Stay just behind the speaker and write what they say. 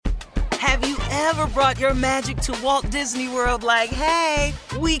Have you ever brought your magic to Walt Disney World like, hey,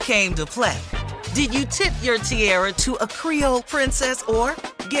 we came to play? Did you tip your tiara to a Creole princess or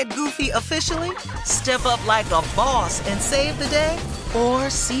get goofy officially? Step up like a boss and save the day? Or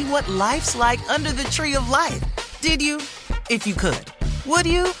see what life's like under the tree of life? Did you? If you could. Would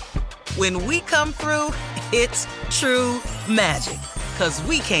you? When we come through, it's true magic. 'Cause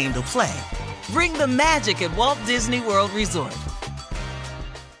we came to play. Bring the magic at Walt Disney World Resort.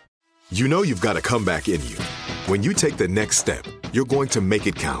 You know you've got a comeback in you. When you take the next step, you're going to make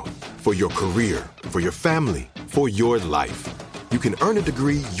it count. For your career, for your family, for your life. You can earn a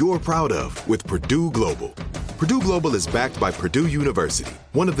degree you're proud of with Purdue Global. Purdue Global is backed by Purdue University,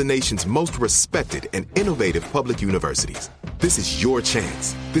 one of the nation's most respected and innovative public universities. This is your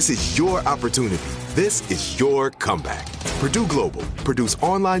chance. This is your opportunity. This is your comeback. Purdue Global, Purdue's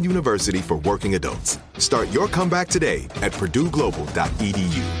online university for working adults. Start your comeback today at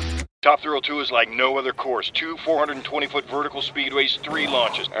purdueglobal.edu. Top Thrill 2 is like no other course. 2 420-foot vertical speedways, 3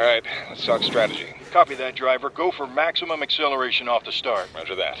 launches. All right, let's talk strategy. Copy that, driver. Go for maximum acceleration off the start.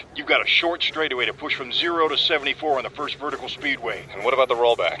 Roger that. You've got a short straightaway to push from 0 to 74 on the first vertical speedway. And what about the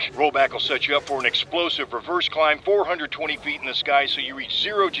rollback? Rollback will set you up for an explosive reverse climb 420 feet in the sky so you reach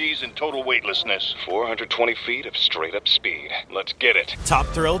 0 Gs in total weightlessness. 420 feet of straight-up speed. Let's get it. Top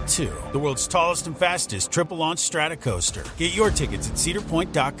Thrill 2, the world's tallest and fastest triple-launch stratocoaster. Get your tickets at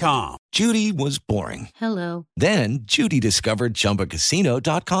cedarpoint.com. Judy was boring. Hello. Then Judy discovered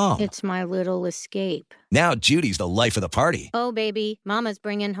ChumbaCasino.com. It's my little escape. Now Judy's the life of the party. Oh, baby, mama's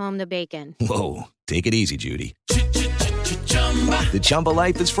bringing home the bacon. Whoa, take it easy, Judy. The Chumba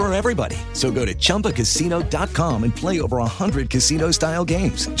life is for everybody. So go to ChumbaCasino.com and play over 100 casino-style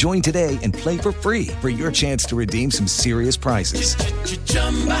games. Join today and play for free for your chance to redeem some serious prizes.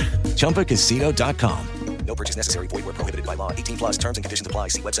 ChumbaCasino.com. No purchase necessary. Void where prohibited by law. 18+ terms and conditions apply.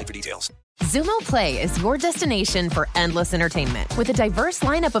 See website for details. Xumo Play is your destination for endless entertainment. With a diverse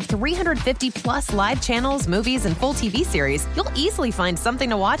lineup of 350+ live channels, movies, and full TV series, you'll easily find something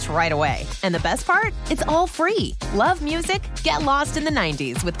to watch right away. And the best part? It's all free. Love music? Get lost in the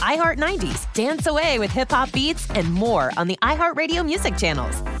 90s with iHeart 90s. Dance away with hip-hop beats and more on the iHeartRadio music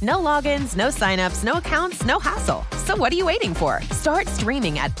channels. No logins, no signups, no accounts, no hassle. So what are you waiting for? Start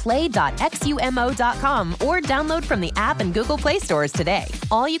streaming at play.xumo.com or download from the app and Google Play stores today.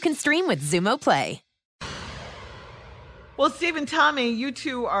 All you can stream with Xumo Play. Well, Steve and Tommy, you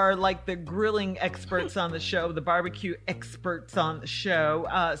two are like the grilling experts on the show, the barbecue experts on the show.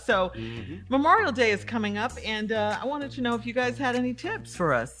 Memorial Day is coming up, and I wanted to know if you guys had any tips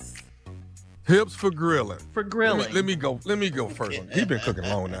for us. Tips for grilling. For grilling. Let me go first. He's been cooking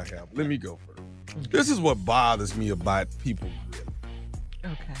long now, Hal. Let me go first. This is what bothers me about people grilling.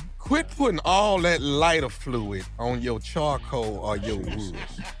 Okay. Quit putting all that lighter fluid on your charcoal or your wood.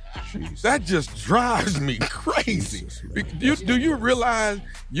 That just drives me crazy. Do you realize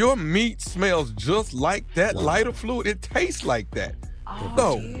your meat smells just like that lighter fluid? It tastes like that.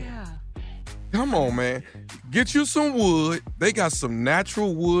 Yeah. Come on, man. Get you some wood. They got some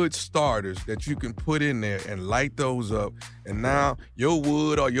natural wood starters that you can put in there and light those up. And now your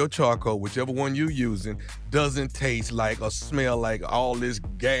wood or your charcoal, whichever one you're using, doesn't taste like or smell like all this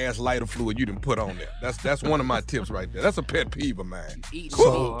gas lighter fluid you done put on there. That's one of my tips right there. That's a pet peeve of mine.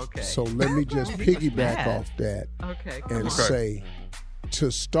 So let me just piggyback off that and say,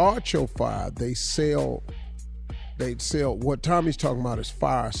 to start your fire, they sell what Tommy's talking about is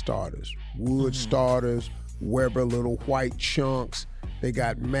fire starters, wood starters, Weber little white chunks. They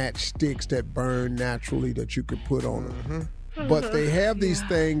got matchsticks that burn naturally that you could put on them. But they have these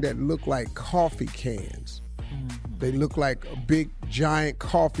things that look like coffee cans. They look like a big giant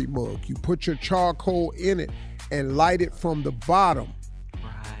coffee mug. You put your charcoal in it and light it from the bottom.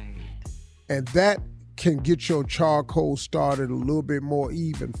 Right. And that can get your charcoal started a little bit more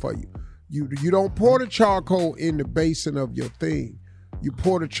even for you. You don't pour the charcoal in the basin of your thing. You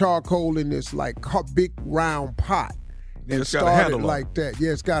pour the charcoal in this like big round pot and start it like that.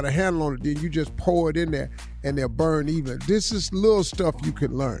 Yeah, it's got a handle on it. Then you just pour it in there and they'll burn even. This is little stuff you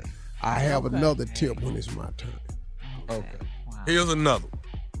can learn. I have another tip when it's my turn. Okay. Wow. Here's another.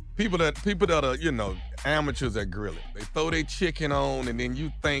 People that are, amateurs at grilling. They throw their chicken on and then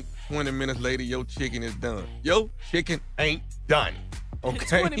you think 20 minutes later your chicken is done. Your chicken ain't done.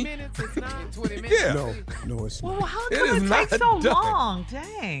 Okay. 20 minutes, it's not 20 minutes. Yeah. No, it's not. Well, how come it takes so long?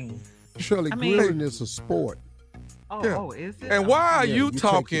 Dang. Shirley, grilling is a sport. Oh, is it? And why are you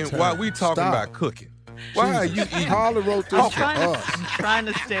talking while we talking about cooking? Why are you eating? Carla wrote this for us. I'm trying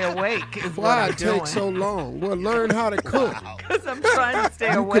to stay awake. Why it takes so long? Well, learn how to cook. Because I'm trying to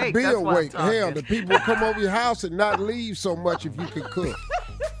stay awake. You could be awake. Hell, the people would come over your house and not leave so much if you could cook.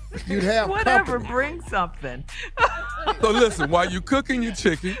 You'd have whatever. company. Bring something. So listen, while you cooking your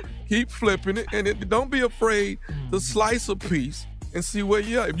chicken, keep flipping it, and don't be afraid to slice a piece and see where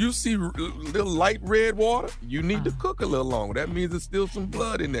you are. If you see little light red water, you need to cook a little longer. That means there's still some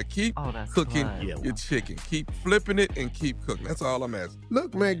blood in there. Keep cooking your chicken. Keep flipping it and keep cooking. That's all I'm asking.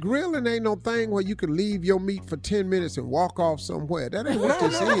 Look, man, grilling ain't no thing where you can leave your meat for 10 minutes and walk off somewhere. That ain't what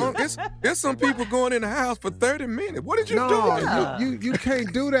this is. There's some people going in the house for 30 minutes. What did you do? No, you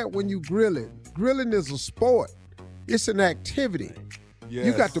can't do that when you grilling. Grilling is a sport. It's an activity. Yes.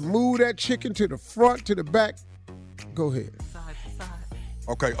 You got to move that chicken to the front, to the back. Go ahead.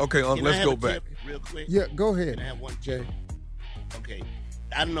 Okay, let's go back. Real quick. Yeah, go ahead. Can I have one, Jay? Okay.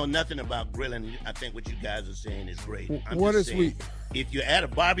 I don't know nothing about grilling. I think what you guys are saying is great. If you're at a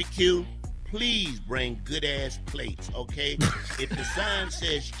barbecue, please bring good-ass plates, okay? If the sign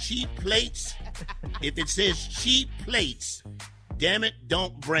says cheap plates, damn it,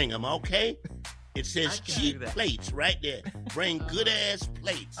 don't bring them, okay? It says cheap plates right there. Bring good-ass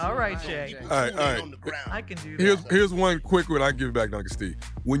plates. All right, Jay. All right. On the ground. I can do that. Here's one quick one. I give it back to Uncle Steve.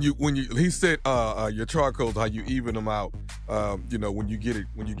 When you he said your charcoals, how you even them out, when you get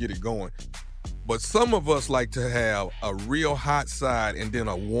it going. But some of us like to have a real hot side and then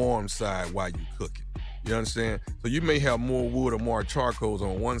a warm side while you cook it. You understand? So you may have more wood or more charcoals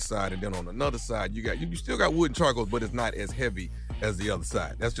on one side, and then on another side you still got wood and charcoals, but it's not as heavy as the other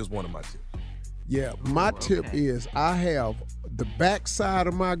side. That's just one of my tips. Yeah, my tip is I have the back side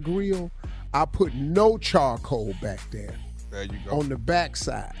of my grill, I put no charcoal back there. There you go. On the back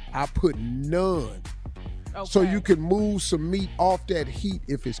side, I put none. Okay. So you can move some meat off that heat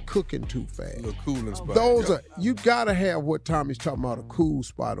if it's cooking too fast. A little cooling spot. You gotta have what Tommy's talking about, a cool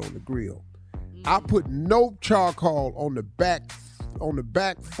spot on the grill. I put no charcoal on the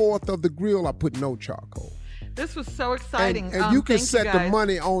back fourth of the grill. I put no charcoal. This was so exciting. And you can set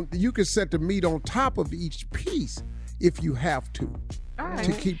the meat on top of each piece if you have to. All right.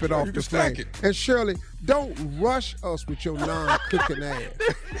 To keep it off the flame. And Shirley, don't rush us with your non-cooking ass.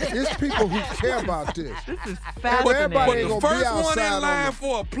 There's people who care about this. This is fascinating. But the first one in line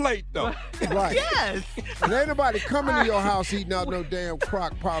for a plate, though. Right. Yes. And ain't nobody coming to your house eating out no damn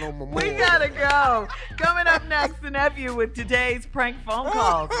crock pot on Memorial. We gotta go. Coming up next, the nephew with today's prank phone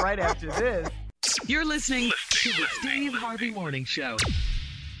calls right after this. You're listening to the Steve Harvey Morning Show.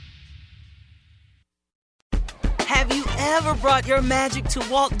 Have you ever brought your magic to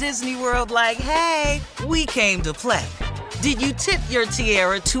Walt Disney World like, hey, we came to play? Did you tip your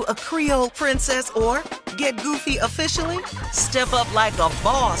tiara to a Creole princess or get goofy officially? Step up like a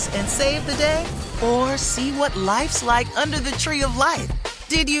boss and save the day? Or see what life's like under the tree of life?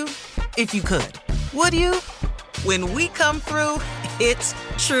 Did you? If you could. Would you? When we come through, it's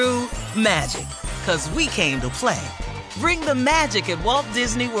true magic. 'Cause we came to play. Bring the magic at Walt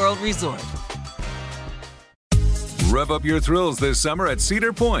Disney World Resort. Rev up your thrills this summer at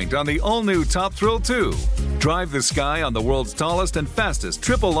Cedar Point on the all-new Top Thrill 2. Drive the sky on the world's tallest and fastest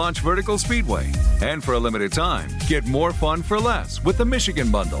triple-launch vertical speedway. And for a limited time, get more fun for less with the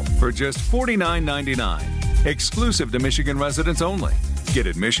Michigan Bundle for just $49.99. Exclusive to Michigan residents only. Get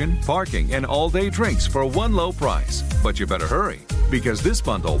admission, parking, and all-day drinks for one low price. But you better hurry, because this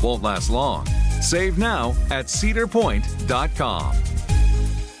bundle won't last long. Save now at cedarpoint.com.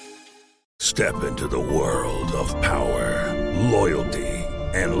 Step into the world of power, loyalty,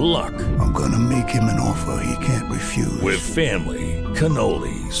 and luck. I'm gonna make him an offer he can't refuse. With family,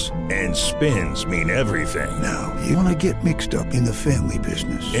 cannolis, and spins mean everything. Now, you wanna get mixed up in the family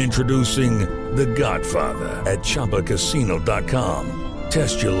business. Introducing The Godfather at ChumbaCasino.com.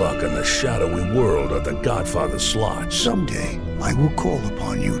 Test your luck in the shadowy world of The Godfather slot. Someday, I will call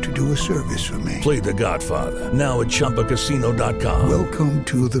upon you to do a service for me. Play The Godfather, now at ChumbaCasino.com. Welcome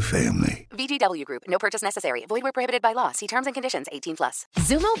to the family. VGW Group. No purchase necessary. Void where prohibited by law. See terms and conditions. 18+.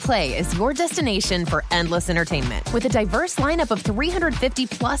 Xumo Play is your destination for endless entertainment. With a diverse lineup of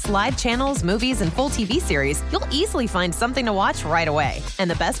 350+ live channels, movies, and full TV series, you'll easily find something to watch right away.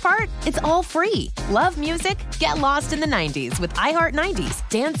 And the best part? It's all free. Love music? Get lost in the 90s with iHeart 90s.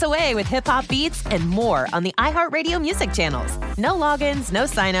 Dance away with hip-hop beats and more on the iHeartRadio music channels. No logins, no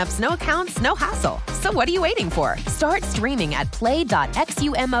signups, no accounts, no hassle. So what are you waiting for? Start streaming at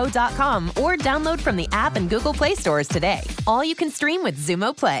play.xumo.com or download from the app and Google Play stores today. All you can stream with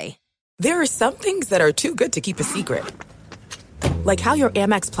Xumo Play. There are some things that are too good to keep a secret. Like how your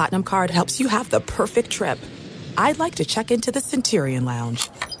Amex Platinum card helps you have the perfect trip. I'd like to check into the Centurion Lounge.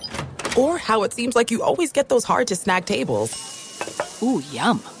 Or how it seems like you always get those hard-to-snag tables. Ooh,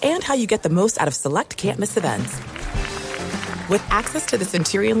 yum. And how you get the most out of select can't-miss events. With access to the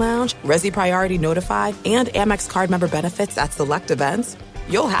Centurion Lounge, Resi Priority Notified, and Amex card member benefits at select events,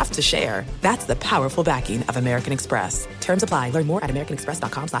 you'll have to share. That's the powerful backing of American Express. Terms apply. Learn more at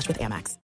americanexpress.com/withAmex.